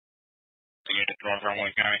unit,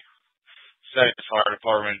 Northumberland County. Second Fire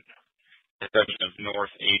Department, section of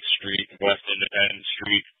North 8th Street, West Independence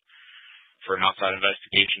Street, for an outside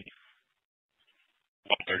investigation.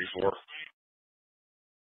 134.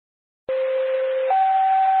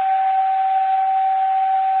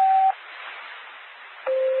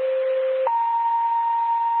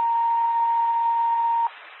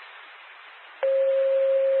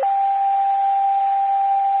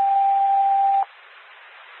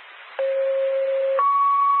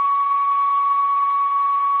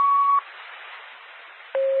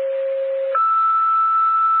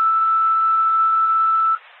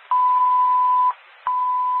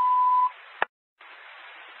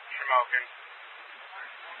 Shamokin.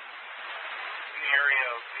 In the area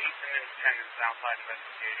of 8th and Independence, outside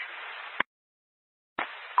investigation.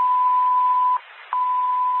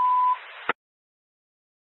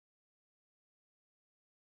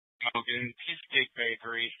 Shamokin, Cheesecake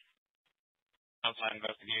Bakery, outside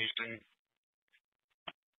investigation.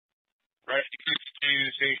 Rescue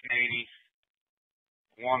 62, Station 80,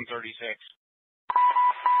 136.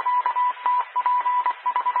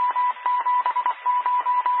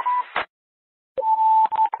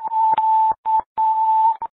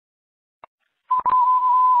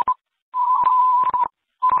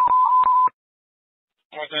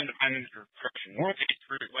 North Independence, North 8th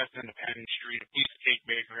Street, West Independence Street, Cheesecake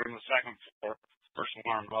Bakery on the second floor, first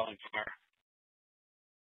alarm dwelling fire.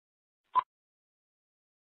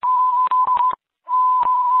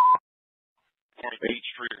 North 8th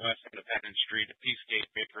Street, West Independence Street, Cheesecake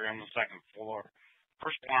Bakery on the second floor,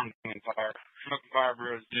 first alarm dwelling fire. Shamokin Fire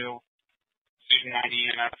Bureau's due, Station 90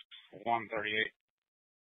 EMF, 138.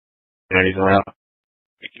 90's around.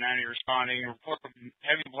 90 responding, report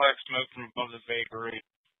heavy black smoke from above the bakery.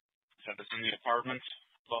 Said this in the apartments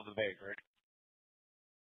above the bakery.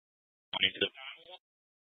 22.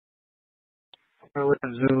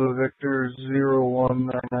 Zulu Victor 0199.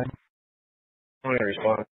 20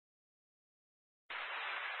 responding.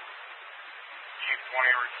 Chief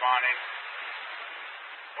 20 responding.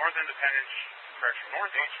 North Independence,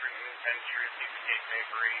 North 8th Street and Independence Street, Cheesecake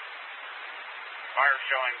Bakery. Fire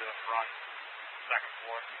showing to the front, second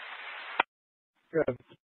floor. Good.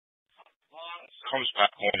 Comes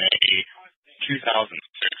back on a 2006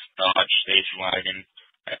 Dodge station wagon,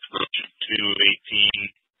 expiration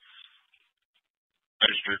 218,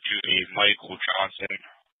 registered to a Michael Johnson,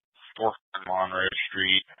 400 Monroe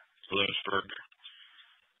Street, Bloomsburg.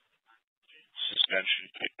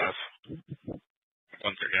 Suspension AF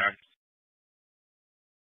 139.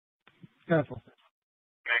 Cancel.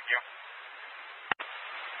 Thank you.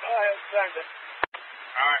 Alright, send it.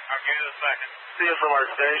 Alright, I'll give you the second. See you from our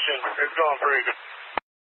station. It's going pretty good.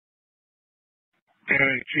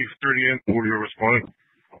 Chief 30 and 40 are responding.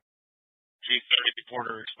 Chief 30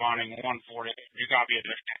 reporter responding 140. You copy it.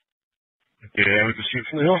 Yeah, we can shoot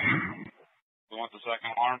from the hill. You want the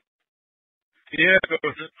second alarm? Yeah, go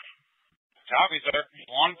with it. Copy, sir.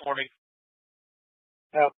 140.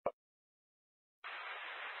 Help.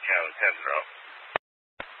 County 10-0.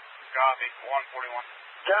 Copy, 141.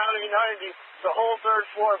 County 90. The whole third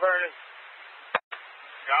floor burning.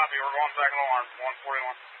 Copy, we're going second alarm,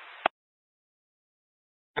 141.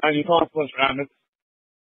 90 plus rounded.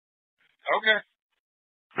 Okay.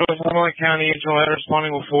 Northumberland County, Angel Head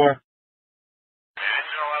responding with 4. Engine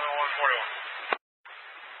 11, 141.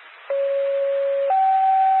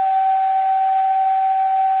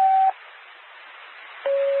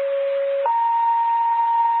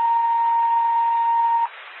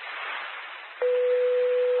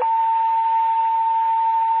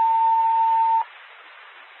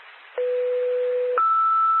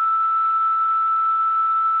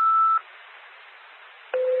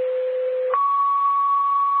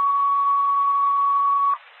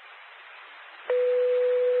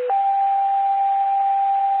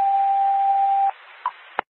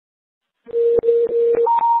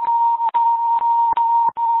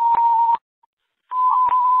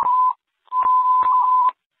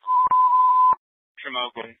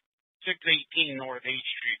 Shamokin, 618 North 8th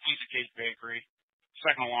Street, Cheesecake Bakery.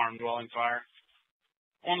 Second alarm dwelling fire.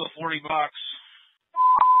 On the 40 box.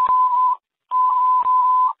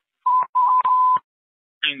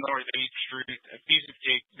 North 8th Street,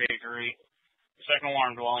 Cheesecake Bakery. Second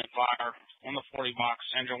alarm dwelling fire. On the 40 box.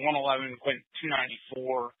 Engine 111, Quint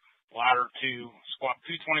 294, ladder 2, squad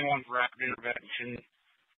 221 for rapid intervention.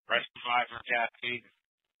 Rescue 5 for Cascade.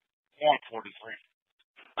 143.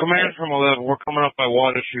 Command from 11, we're coming up by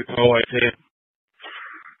water chute, OIT.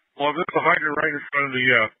 Well, there's a hydrant right in front of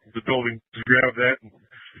the building. Just grab that.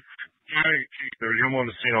 Chief 30, I'm on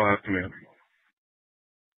the scene, I'll have command.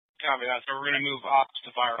 Copy that. So we're going to move ops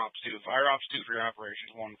to Fire Ops 2. Fire Ops 2 for your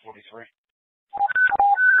operations 143.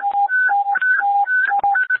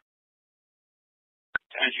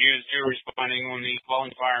 Attention units 2 responding on the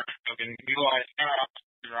dwelling fire. Can utilize Fire Ops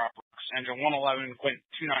 2 for your operations. Engine 111, Quint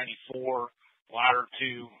 294, Ladder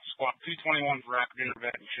 2, Squad 221 for rapid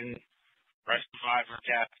intervention, Rescue 5 for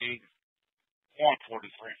Cat 8,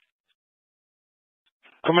 143.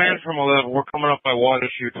 Command from 11, we're coming up by water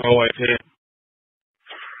chute OIT.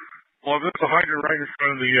 Well, there's a hydrant right in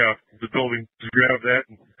front of the building. Just grab that.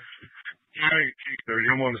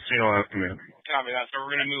 You're on the scene. I'll have command. Copy that. So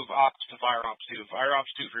we're going to move ops to Fire Ops 2. Fire Ops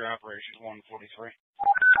 2 for your operations 143.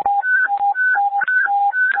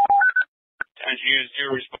 Attention units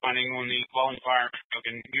 2 responding on the dwelling fire.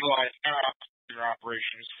 Can utilize Fire Ops 2 for your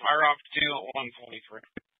operations. Fire Ops 2 143.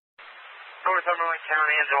 Northumberland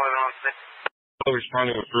County is 11 on 6.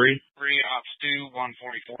 Responding with 3. 3 Ops 2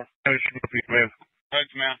 144. Shamokin, command. Right,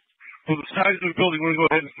 command. For the size of the building, we're going to go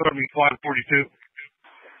ahead and start me 542.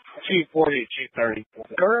 Chief 40, Chief 30.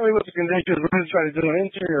 Currently with the conditions, we're going to try to do an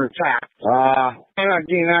interior attack. I'm not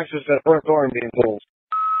getting access to the front door and being told.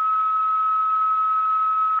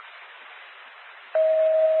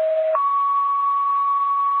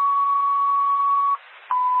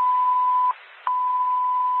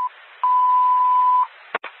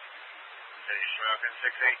 Shamokin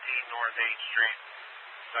 618 North 8th Street.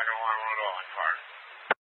 Second alarm on dwelling fire.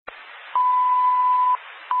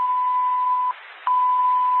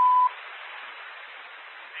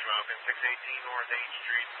 Shamokin 618 North 8th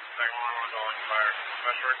Street. Second alarm on dwelling fire.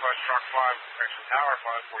 Special request truck 5, section tower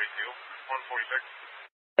 542, 146.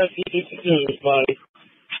 Rescue 62 responding.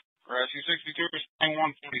 Rescue 62 responding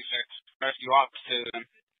 146. Rescue Ops 2 then.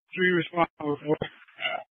 3 responding with 4.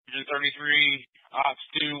 Engine 33 Ops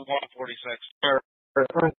 2 146.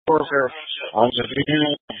 Front door here.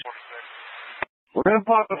 We're going to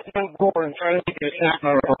pop the front door and try to make an attack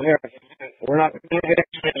on here. We're not going to get it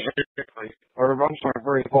very quickly. Or I'm sorry,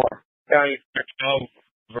 very far. County,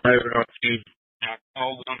 driver on scene.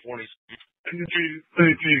 Oh, 146.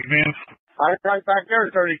 33, man. I'm right back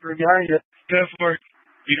there, 33 behind you. Definitely.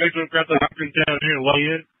 You guys have got the hydrant down here to lay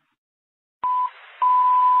in?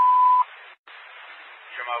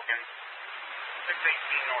 Shamokin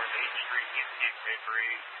 618 North 8th Street, Eastgate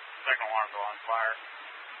Bakery. Second alarm on fire.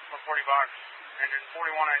 140 box. Engine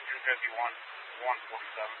 41, engine 51,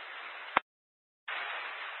 147.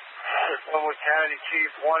 Northumberland County Chief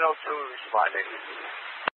 102 responding.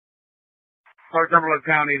 Northumberland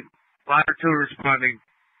County, Ladder 2 responding.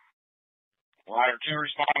 Ladder 2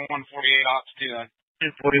 responding 148 Ops 2 then.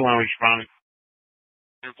 41 responding.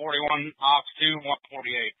 And 41 Ops 2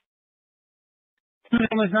 148.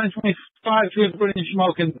 Almost 925 to British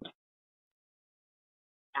Shamokin. 48.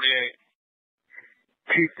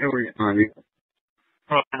 Chief 2 responding.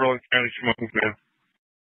 Northumberland County, Shamokin, man.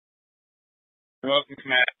 Welcome,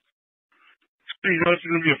 command. You know, it's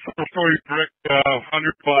going to be a 4-story brick, 100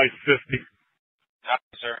 by 50.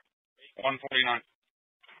 Copy, sir. 149.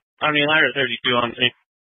 I mean, ladder 32 on scene.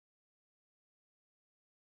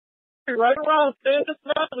 Right around, stand this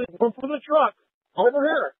valley. Go for the truck. Over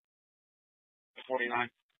here.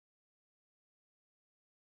 49.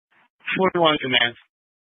 41 command.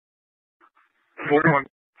 41.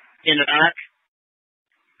 In the back?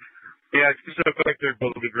 Yeah, it's just up back there,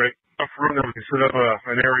 but it'll be great. Up room, we can set up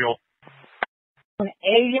an aerial.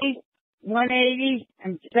 180, 180,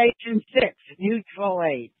 and station 6, mutual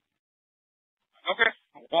aid. Okay.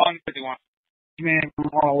 151. Man,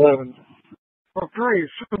 111. Okay,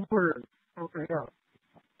 super. Okay, yeah.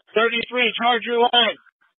 33, charge your leg.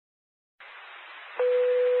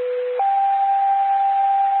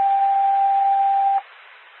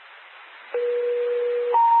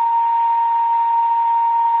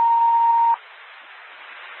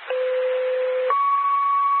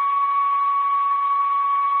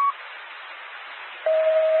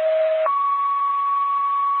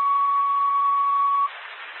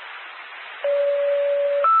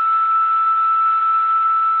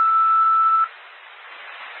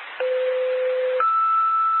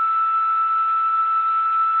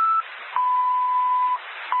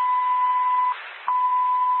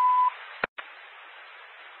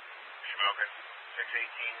 Shamokin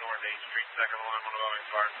 618 North 8th Street, second alarm on dwelling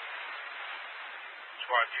fire.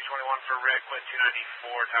 Squad 221 for Red, Quint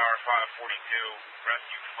 294, Tower 542,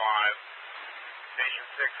 Rescue 5, Station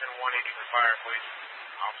 6 and 180 for fire, please.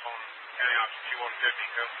 Ops on County Ops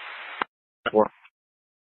 2150, go.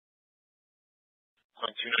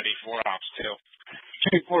 294 Ops 2.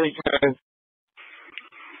 245.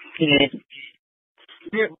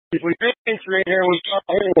 If we finish right here, we start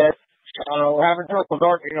hitting it. We're having trouble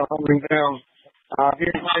darkening, holding down.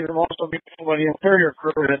 These guys have also been told by the interior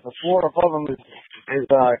crew that the floor above them is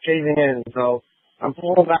caving in, so I'm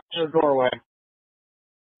pulling back to the doorway.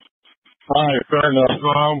 Alright, fair enough.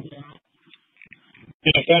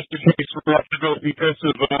 Yeah, if that's the case, we're going to have to go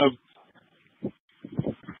defensive.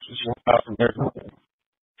 Just one out from there.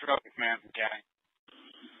 Traffic man from County.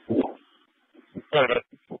 Alright.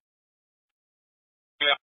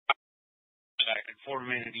 Yeah.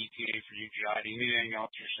 4-minute ETA for UGI. Do you need anything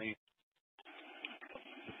else you're seeing?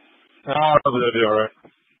 Oh, that'll be alright.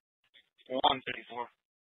 154.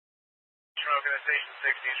 Shamokin at Station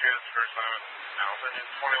 60, transfer assignment. House engine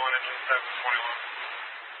 21, engine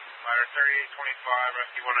 721. Ladder 3825,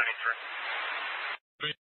 rescue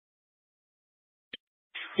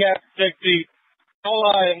 193. Yeah, take the all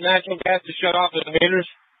natural gas to shut off the meters.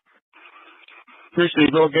 Appreciate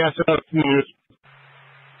it. Go gas it up. County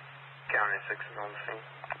 6 is on the scene.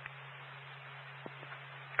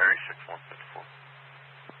 36154.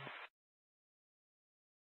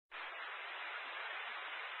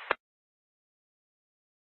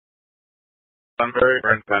 I'm very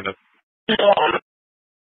independent. That's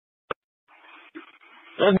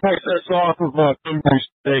nice. That's off of Sunrise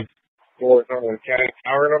State. Northumberland County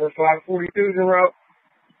Tower number 542 is en route.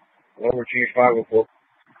 Number Chief 504.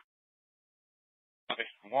 Okay,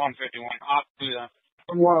 151. Up to the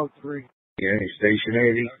 103. Yeah, Station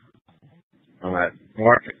 80. I'm at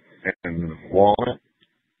Market and Walnut.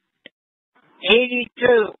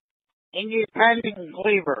 82. Independent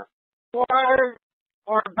Cleaver. Water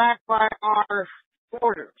or back by our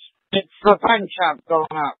quarters. It's the punch up going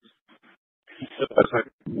up.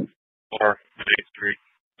 Or 8th Street.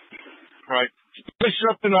 Right. Push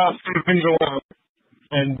up and things along.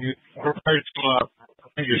 And you prepare to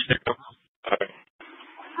your stick up.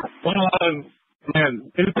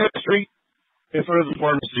 Man, in the street, in front of the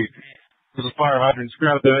pharmacy, there's a fire hydrant. Just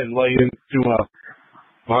grab that and lay into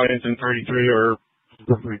behind engine 33 or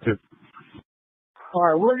 32. All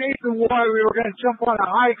right, we're nationwide. We were going to jump on a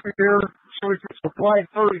hydrant here so we could supply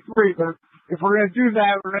 33, but if we're going to do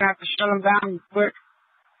that, we're going to have to shut them down quick.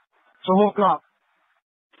 So hook up.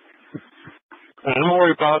 Don't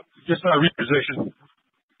worry about just reposition,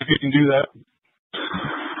 if you can do that.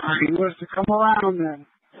 He was to come around then.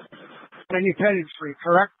 Independent Street,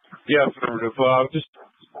 correct? Yeah, affirmative. Just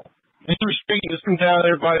in the street, just come down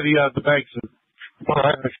there by the banks and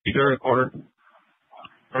behind the street there in the corner.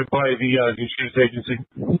 Right by the insurance agency.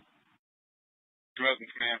 Shamokin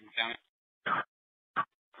command from County.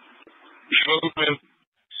 Shamokin.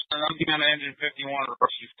 Shamokin on engine 51 or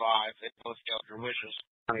rescue 5. They both got your wishes.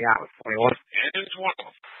 Yeah, 21. Engine 12.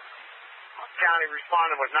 County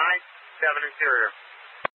responding with 9-7 interior.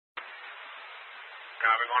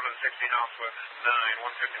 Copy, going to the 60 house with 9,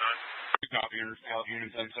 159. Copy your unit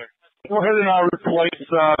 10, sir. Go ahead and replace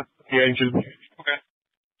the engine. Okay.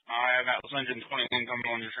 I got this engine 21 coming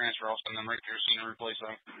on your transfer. I'll send them right to your scene and replace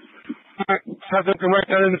them. Alright, have them come right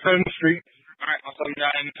down Independent Street. Alright, I'll send them down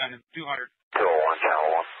Independent. 200. Channel 1,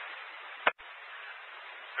 Channel 1.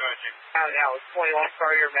 Go ahead, Chief. County House 21,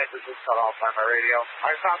 sorry, your message was cut off by my radio.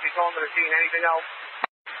 I copy, calling to the scene. Anything else?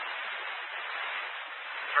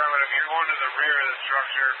 Affirmative, you're going to the rear of the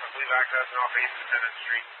structure. I believe accessing off East Independent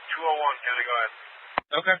Street. 201, County, go ahead.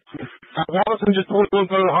 Okay. Allison just told them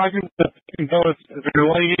to go to the hydrant. You can tell us if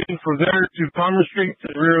they're laying in from there to Commerce Street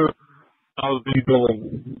to the rear of the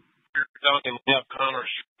building. You're talking left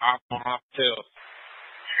Commerce. Off too.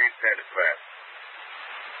 Street headed west.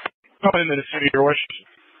 Come into the city, your wishes.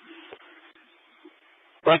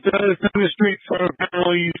 Right there, the street, so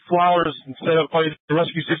apparently use flowers and set up by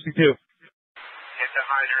Rescue 62.